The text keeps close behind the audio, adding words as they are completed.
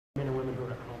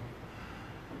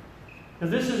Now,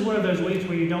 this is one of those weeks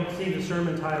where you don't see the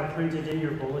sermon title printed in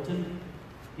your bulletin.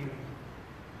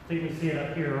 I think we see it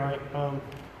up here, right?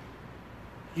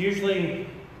 Usually,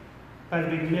 by the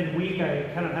midweek, I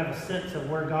kind of have a sense of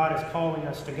where God is calling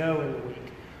us to go in the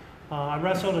week. I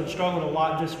wrestled and struggled a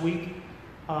lot this week,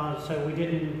 so we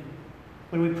didn't.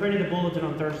 When we printed the bulletin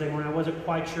on Thursday morning, I wasn't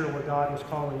quite sure where God was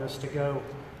calling us to go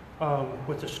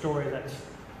with the story that's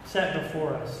set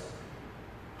before us.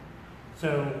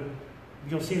 So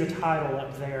you'll see the title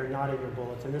up there, not in your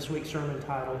bulletin. This week's sermon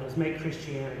title is Make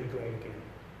Christianity Great Again.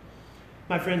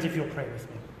 My friends, if you'll pray with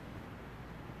me.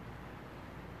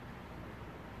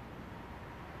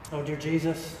 Oh, dear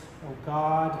Jesus, oh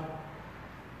God,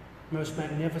 most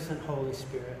magnificent Holy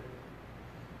Spirit,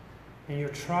 in your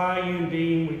triune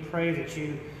being, we pray that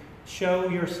you show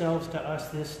yourselves to us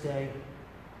this day,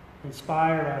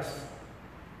 inspire us,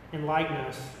 enlighten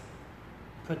us,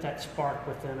 put that spark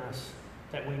within us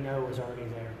that we know is already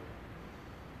there.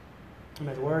 And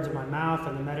may the words of my mouth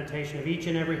and the meditation of each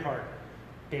and every heart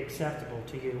be acceptable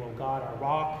to you, O God, our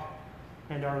rock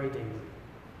and our Redeemer.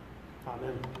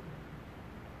 Amen.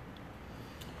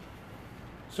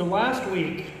 So last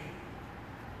week,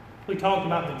 we talked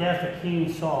about the death of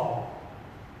King Saul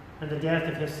and the death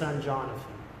of his son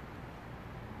Jonathan.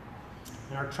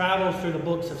 In our travels through the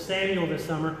books of Samuel this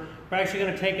summer, we're actually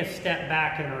going to take a step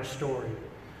back in our story.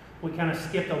 We kind of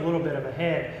skipped a little bit of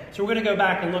ahead. So we're going to go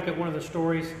back and look at one of the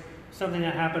stories, something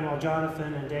that happened while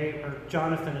Jonathan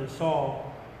and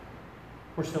Saul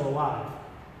were still alive.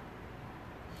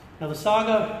 Now, the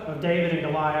saga of David and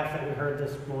Goliath that we heard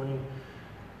this morning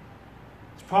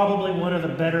is probably one of the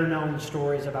better known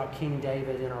stories about King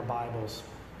David in our Bibles.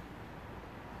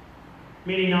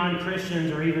 Many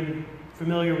non-Christians are even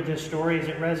familiar with this story as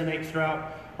it resonates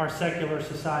throughout our secular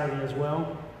society as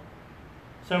well.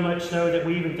 So much so that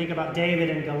we even think about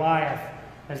David and Goliath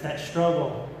as that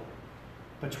struggle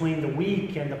between the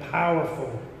weak and the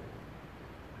powerful.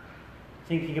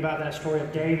 Thinking about that story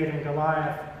of David and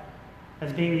Goliath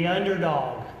as being the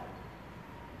underdog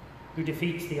who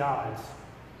defeats the odds.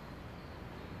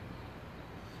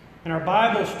 In our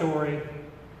Bible story,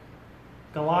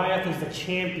 Goliath is the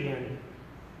champion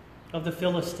of the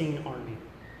Philistine army.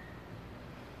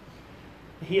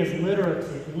 He is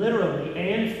literally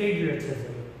and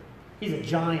figuratively, he's a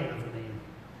giant of a man.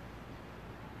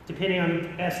 Depending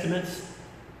on estimates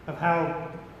of how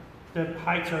the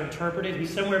heights are interpreted,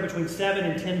 he's somewhere between 7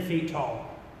 and 10 feet tall.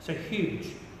 So huge.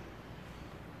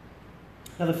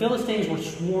 Now, the Philistines were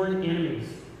sworn enemies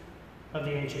of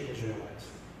the ancient Israelites.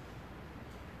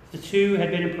 The two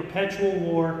had been in perpetual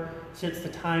war since the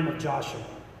time of Joshua.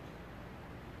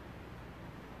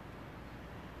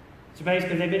 So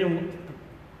basically, they've been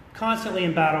constantly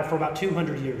in battle for about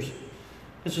 200 years.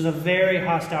 This was a very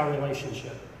hostile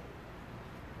relationship.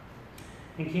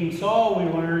 And King Saul, we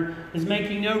learn, is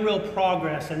making no real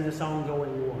progress in this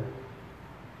ongoing war.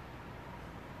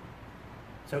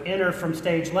 So enter from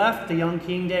stage left the young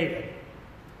King David,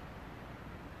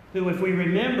 who, if we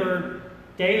remember,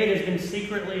 David has been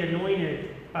secretly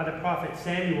anointed by the prophet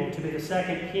Samuel to be the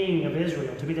second king of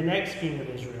Israel, to be the next king of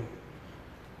Israel.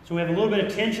 So we have a little bit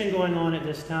of tension going on at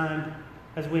this time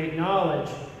as we acknowledge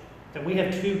that we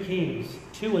have two kings,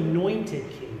 two anointed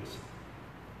kings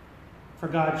for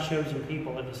God's chosen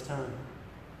people at this time.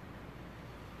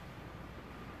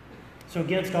 So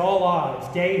against all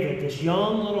odds, David, this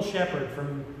young little shepherd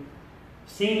from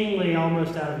seemingly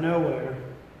almost out of nowhere,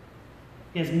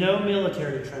 he has no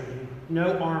military training,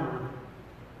 no armor,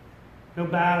 no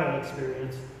battle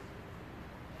experience.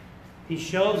 He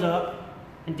shows up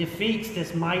and defeats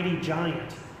this mighty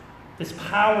giant, this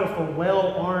powerful,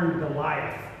 well-armed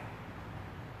Goliath.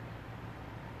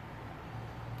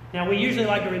 Now, we usually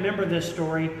like to remember this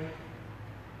story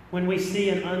when we see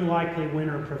an unlikely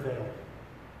winner prevail.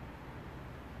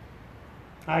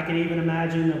 I can even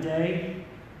imagine a day,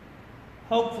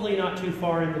 hopefully not too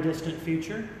far in the distant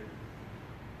future,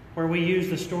 where we use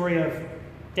the story of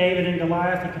David and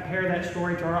Goliath and compare that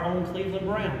story to our own Cleveland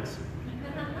Browns.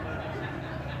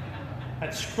 That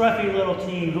scruffy little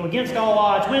team who, against all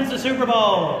odds, wins the Super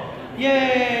Bowl.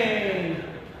 Yay!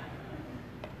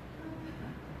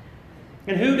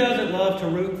 And who doesn't love to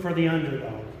root for the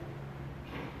underdog?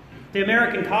 The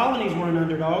American colonies were an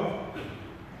underdog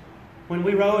when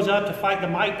we rose up to fight the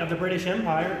might of the British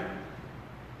Empire.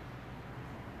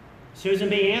 Susan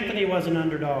B. Anthony was an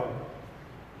underdog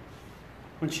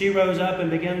when she rose up and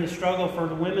began the struggle for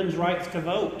the women's rights to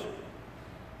vote.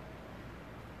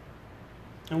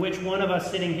 And which one of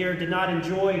us sitting here did not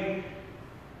enjoy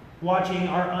watching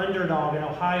our underdog, an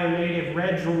Ohio native,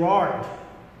 Red Gerard,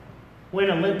 win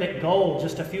Olympic gold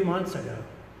just a few months ago?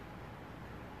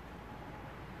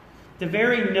 The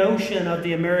very notion of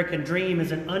the American dream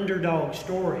is an underdog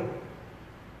story.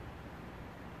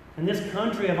 In this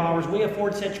country of ours, we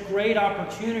afford such great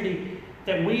opportunity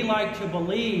that we like to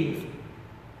believe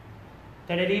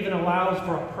that it even allows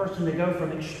for a person to go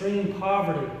from extreme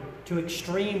poverty to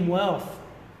extreme wealth,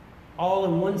 all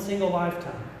in one single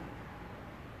lifetime.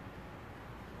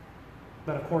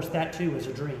 But of course, that too is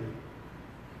a dream.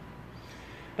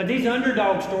 But these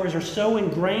underdog stories are so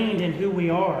ingrained in who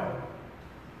we are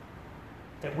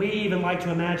that we even like to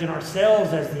imagine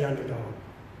ourselves as the underdog.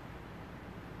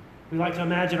 We like to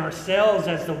imagine ourselves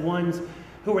as the ones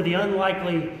who are the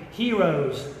unlikely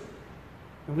heroes,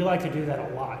 and we like to do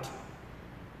that a lot.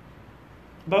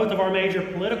 Both of our major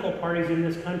political parties in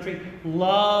this country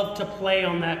love to play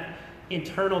on that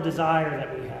internal desire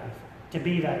that we have to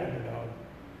be that underdog.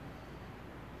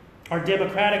 Our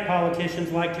Democratic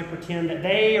politicians like to pretend that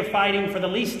they are fighting for the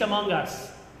least among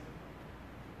us.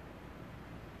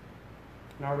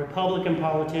 And our Republican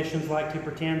politicians like to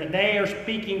pretend that they are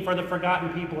speaking for the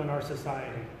forgotten people in our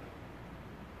society.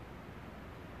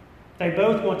 They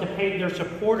both want to paint their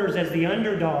supporters as the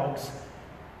underdogs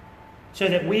so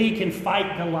that we can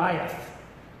fight Goliath,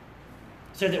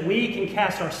 so that we can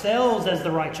cast ourselves as the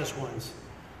righteous ones,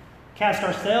 cast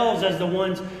ourselves as the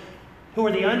ones who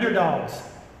are the underdogs,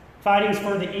 fighting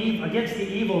for against the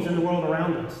evils in the world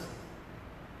around us.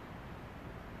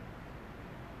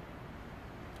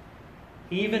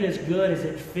 Even as good as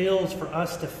it feels for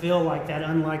us to feel like that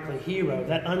unlikely hero,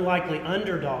 that unlikely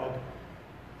underdog,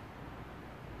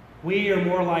 we are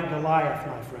more like Goliath,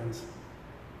 my friends.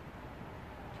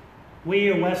 We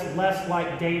are less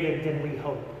like David than we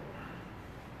hope.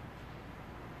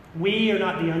 We are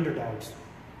not the underdogs.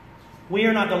 We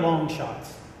are not the long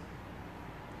shots.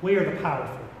 We are the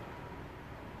powerful.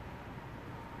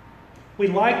 We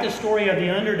like the story of the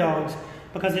underdogs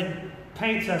because it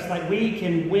paints us like we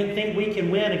can think we can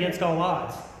win against all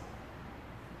odds.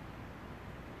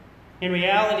 In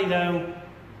reality, though,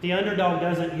 the underdog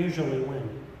doesn't usually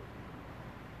win.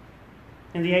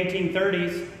 In the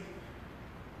 1830s,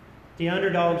 the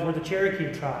underdogs were the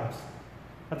Cherokee tribes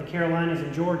of the Carolinas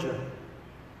and Georgia,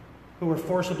 who were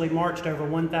forcibly marched over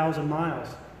 1,000 miles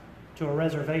to a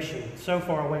reservation so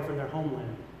far away from their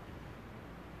homeland.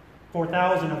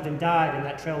 4,000 of them died in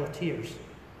that trail of tears.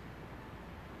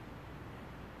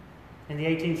 In the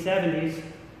 1870s,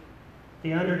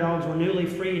 the underdogs were newly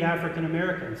freed African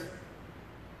Americans,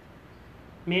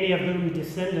 many of whom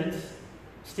descendants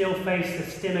still face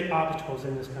systemic obstacles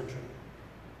in this country.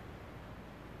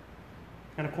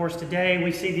 And of course, today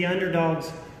we see the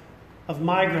underdogs of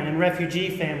migrant and refugee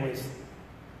families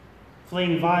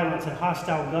fleeing violence and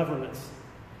hostile governments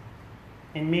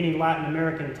in many Latin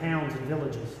American towns and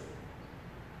villages.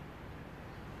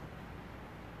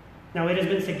 Now, it has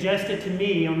been suggested to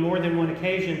me on more than one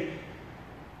occasion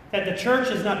that the church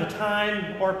is not the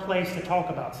time or place to talk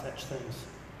about such things.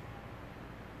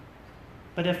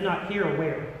 But if not here,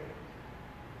 where?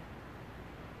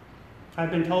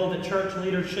 I've been told that church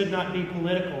leaders should not be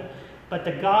political, but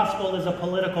the gospel is a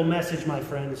political message, my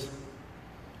friends.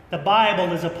 The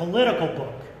Bible is a political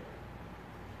book.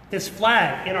 This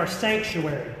flag in our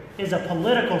sanctuary is a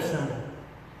political symbol.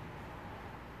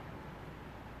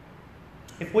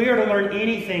 If we are to learn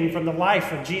anything from the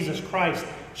life of Jesus Christ,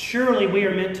 surely we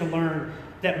are meant to learn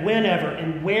that whenever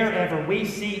and wherever we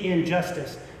see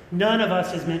injustice, none of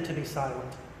us is meant to be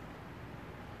silent.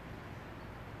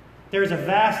 There is a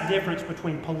vast difference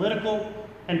between political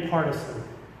and partisan.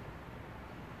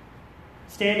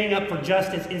 Standing up for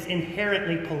justice is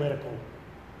inherently political,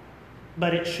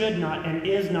 but it should not and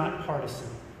is not partisan.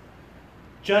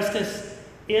 Justice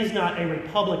is not a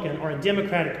Republican or a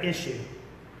Democratic issue.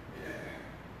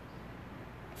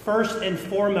 First and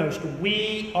foremost,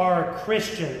 we are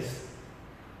Christians.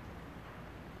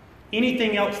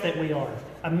 Anything else that we are,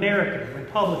 American,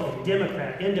 Republican,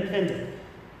 Democrat, Independent,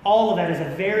 all of that is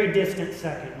a very distant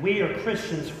second. We are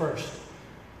Christians first.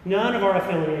 None of our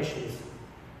affiliations,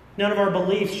 none of our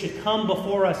beliefs should come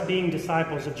before us being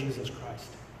disciples of Jesus Christ.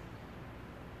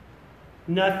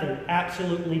 Nothing,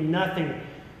 absolutely nothing,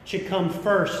 should come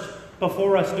first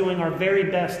before us doing our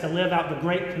very best to live out the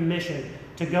Great Commission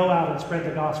to go out and spread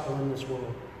the gospel in this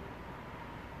world.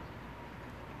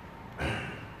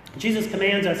 Jesus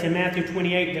commands us in Matthew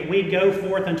 28 that we go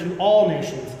forth unto all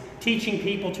nations, teaching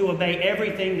people to obey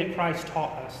everything that Christ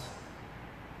taught us.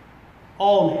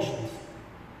 All nations.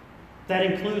 That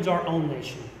includes our own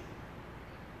nation.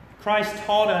 Christ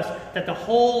taught us that the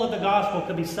whole of the gospel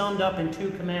could be summed up in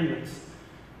 2 commandments.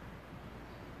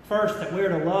 First, that we're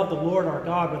to love the Lord our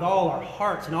God with all our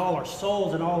hearts and all our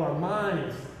souls and all our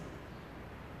minds.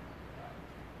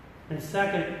 And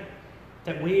second,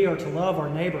 that we are to love our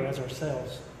neighbor as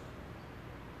ourselves.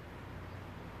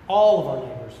 All of our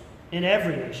neighbors, in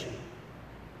every nation.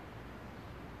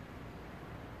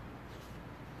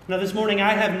 Now, this morning,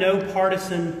 I have no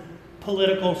partisan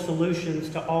political solutions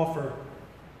to offer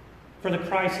for the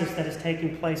crisis that is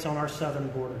taking place on our southern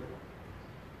border.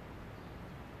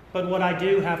 But what I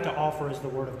do have to offer is the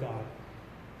Word of God.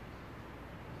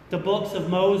 The books of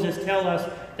Moses tell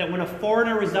us that when a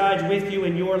foreigner resides with you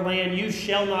in your land, you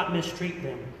shall not mistreat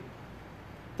them.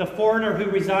 The foreigner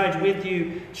who resides with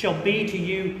you shall be to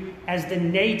you as the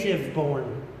native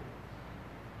born.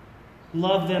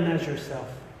 Love them as yourself.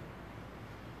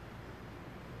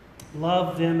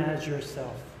 Love them as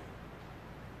yourself.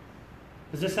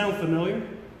 Does this sound familiar?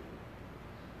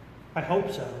 I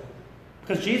hope so.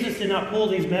 Because Jesus did not pull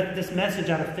this message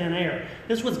out of thin air.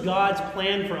 This was God's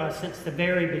plan for us since the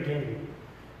very beginning.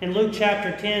 In Luke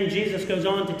chapter 10, Jesus goes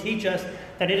on to teach us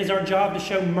that it is our job to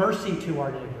show mercy to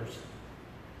our neighbors.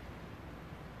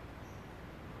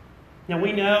 Now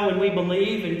we know and we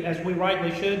believe, and as we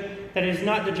rightly should, that it is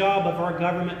not the job of our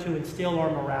government to instill our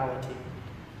morality.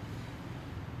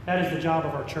 That is the job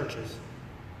of our churches.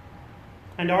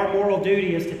 And our moral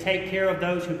duty is to take care of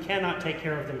those who cannot take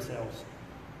care of themselves.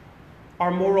 Our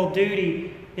moral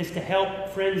duty is to help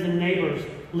friends and neighbors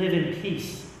live in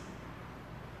peace,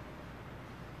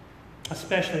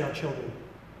 especially our children.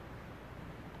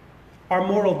 Our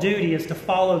moral duty is to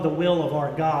follow the will of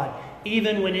our God,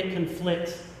 even when it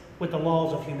conflicts with the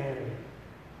laws of humanity.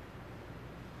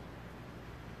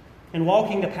 And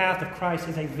walking the path of Christ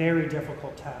is a very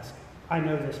difficult task. I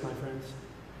know this, my friends.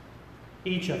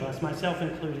 Each of us, myself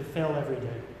included, fail every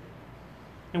day.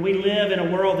 And we live in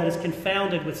a world that is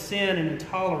confounded with sin and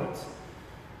intolerance.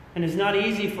 And it's not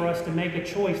easy for us to make a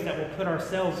choice that will put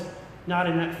ourselves not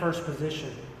in that first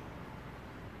position.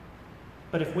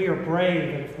 But if we are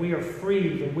brave and if we are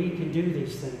free, then we can do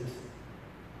these things.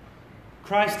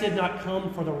 Christ did not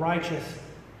come for the righteous,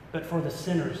 but for the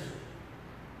sinners.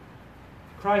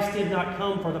 Christ did not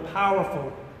come for the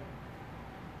powerful,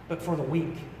 but for the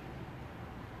weak.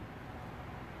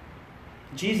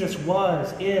 Jesus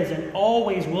was, is, and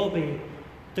always will be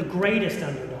the greatest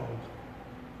underdog.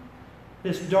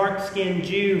 This dark-skinned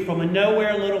Jew from a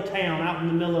nowhere little town out in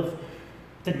the middle of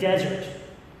the desert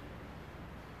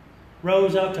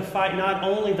rose up to fight not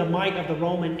only the might of the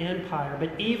Roman Empire,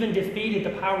 but even defeated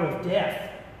the power of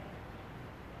death.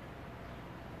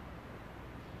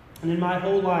 And in my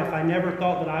whole life, I never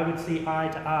thought that I would see eye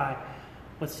to eye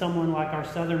with someone like our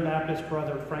Southern Baptist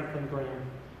brother, Franklin Graham.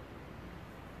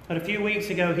 But a few weeks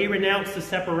ago, he renounced the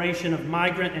separation of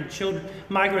migrant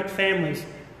families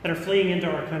that are fleeing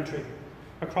into our country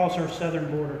across our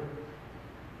southern border.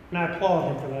 And I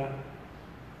applaud him for that.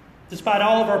 Despite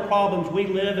all of our problems, we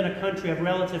live in a country of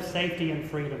relative safety and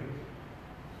freedom.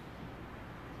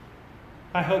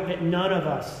 I hope that none of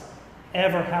us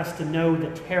ever has to know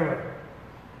the terror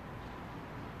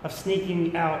of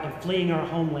sneaking out and fleeing our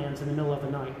homelands in the middle of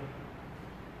the night.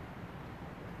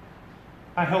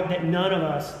 I hope that none of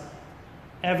us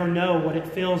ever know what it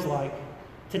feels like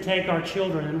to take our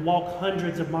children and walk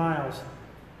hundreds of miles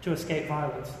to escape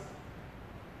violence.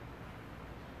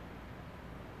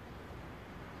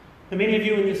 And many of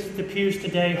you in the pews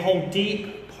today hold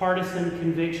deep partisan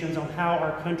convictions on how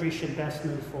our country should best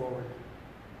move forward.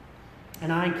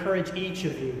 And I encourage each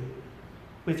of you,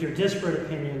 with your disparate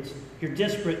opinions, your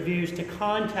disparate views, to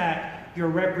contact your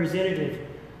representatives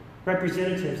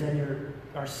and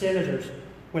our senators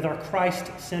with our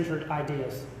Christ-centered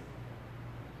ideas.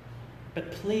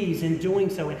 But please, in doing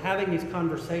so, in having these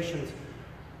conversations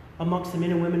amongst the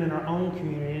men and women in our own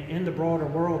community and in the broader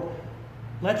world,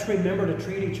 let's remember to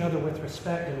treat each other with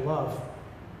respect and love.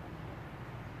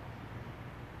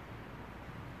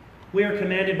 We are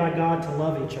commanded by God to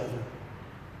love each other.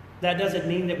 That doesn't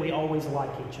mean that we always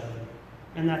like each other,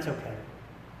 and that's okay.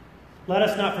 Let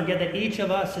us not forget that each of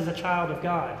us is a child of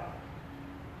God.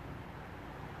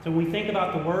 So when we think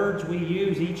about the words we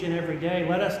use each and every day,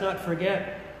 let us not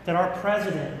forget that our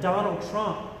president, Donald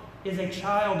Trump, is a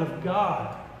child of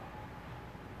God.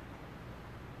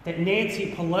 That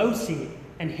Nancy Pelosi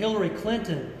and Hillary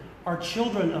Clinton are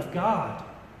children of God.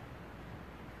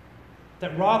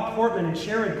 That Rob Portman and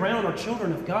Sherrod Brown are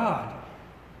children of God.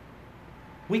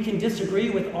 We can disagree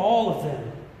with all of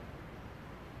them,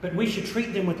 but we should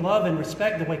treat them with love and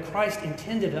respect the way Christ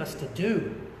intended us to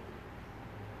do.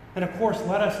 And of course,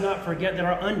 let us not forget that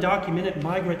our undocumented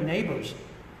migrant neighbors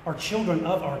are children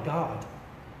of our God.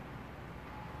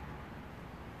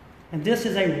 And this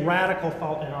is a radical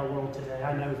thought in our world today,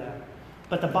 I know that.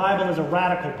 But the Bible is a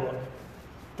radical book.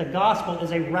 The gospel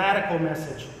is a radical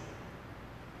message.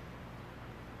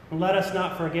 And let us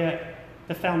not forget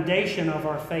the foundation of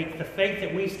our faith, the faith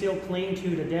that we still cling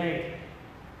to today,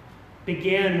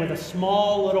 began with a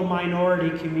small little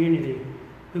minority community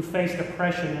who faced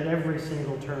oppression at every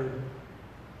single turn.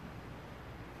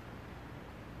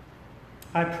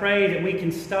 I pray that we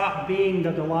can stop being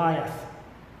the Goliath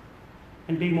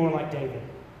and be more like David.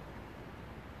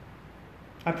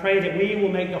 I pray that we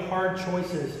will make the hard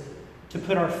choices to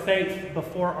put our faith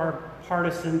before our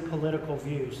partisan political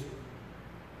views.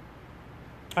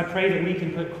 I pray that we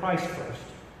can put Christ first.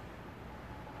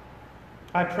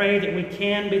 I pray that we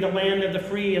can be the land of the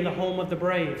free and the home of the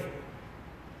brave.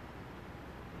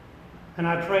 And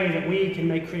I pray that we can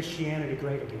make Christianity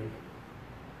great again.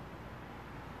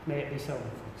 May it be so, friends.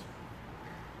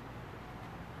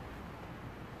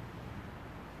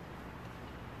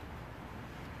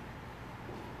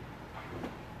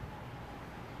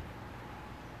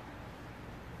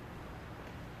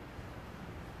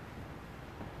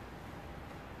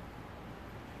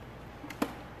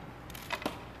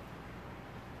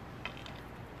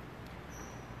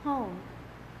 Home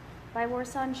by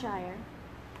Warsan, Shire.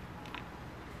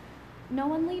 No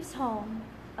one leaves home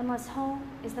unless home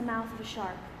is the mouth of a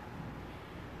shark.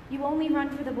 You only run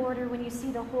for the border when you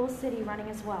see the whole city running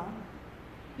as well.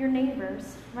 Your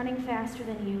neighbors running faster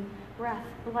than you, breath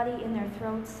bloody in their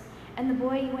throats, and the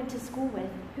boy you went to school with,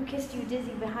 who kissed you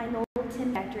dizzy behind the old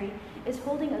tin factory, is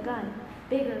holding a gun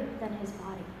bigger than his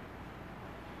body.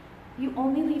 You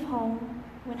only leave home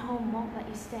when home won't let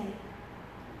you stay.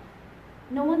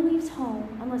 No one leaves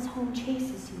home unless home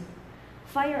chases you.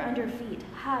 Fire under feet,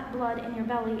 hot blood in your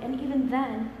belly, and even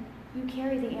then, you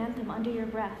carry the anthem under your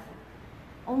breath,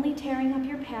 only tearing up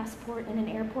your passport in an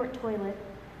airport toilet,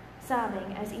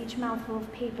 sobbing as each mouthful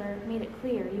of paper made it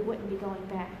clear you wouldn't be going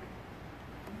back.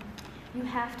 You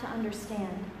have to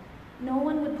understand, no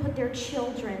one would put their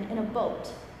children in a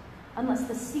boat unless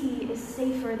the sea is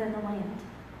safer than the land.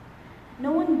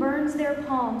 No one burns their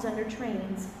palms under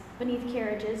trains, beneath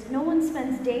carriages. No one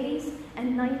spends days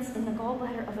and nights in the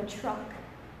gallbladder of a truck,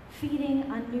 feeding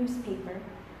on newspaper,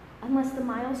 unless the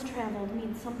miles traveled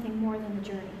mean something more than the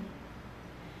journey.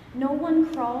 No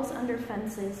one crawls under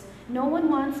fences. No one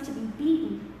wants to be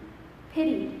beaten,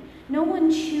 pitied. No one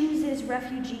chooses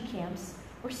refugee camps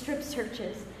or strip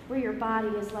searches where your body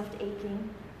is left aching,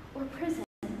 or prison,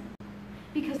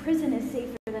 because prison is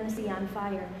safer than a city on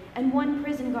fire, and one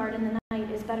prison guard in the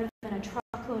night is better than a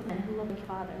truckload of men who look like your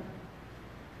father.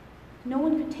 No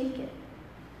one could take it.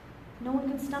 No one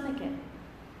could stomach it.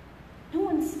 No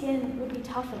one's skin would be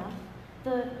tough enough.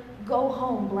 The go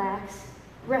home blacks,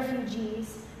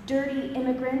 refugees, dirty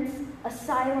immigrants,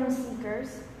 asylum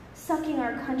seekers, sucking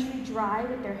our country dry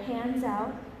with their hands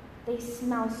out. They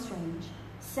smell strange,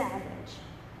 savage,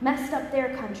 messed up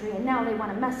their country, and now they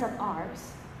want to mess up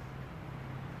ours.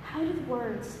 How do the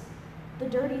words, the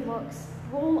dirty looks,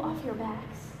 roll off your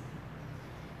backs?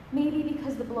 Maybe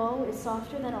because the blow is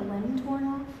softer than a limb torn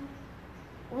off?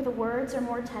 Or the words are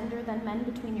more tender than men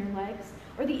between your legs?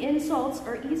 Or the insults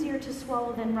are easier to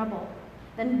swallow than rubble,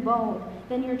 than bone,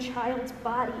 than your child's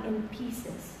body in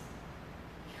pieces?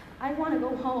 I want to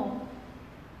go home,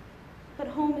 but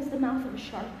home is the mouth of a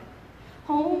shark.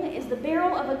 Home is the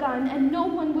barrel of a gun, and no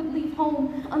one would leave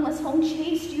home unless home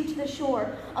chased you to the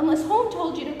shore, unless home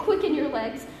told you to quicken your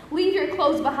legs, leave your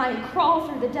clothes behind, crawl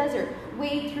through the desert,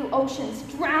 wade through oceans,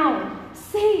 drown,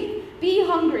 save, be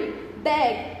hungry,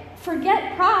 beg,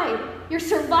 forget pride. Your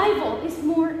survival is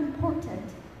more important.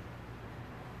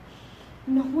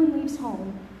 No one leaves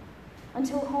home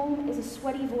until home is a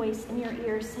sweaty voice in your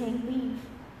ears saying, leave,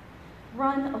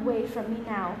 run away from me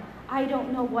now. I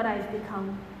don't know what I've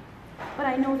become, but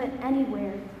I know that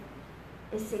anywhere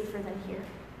is safer than here.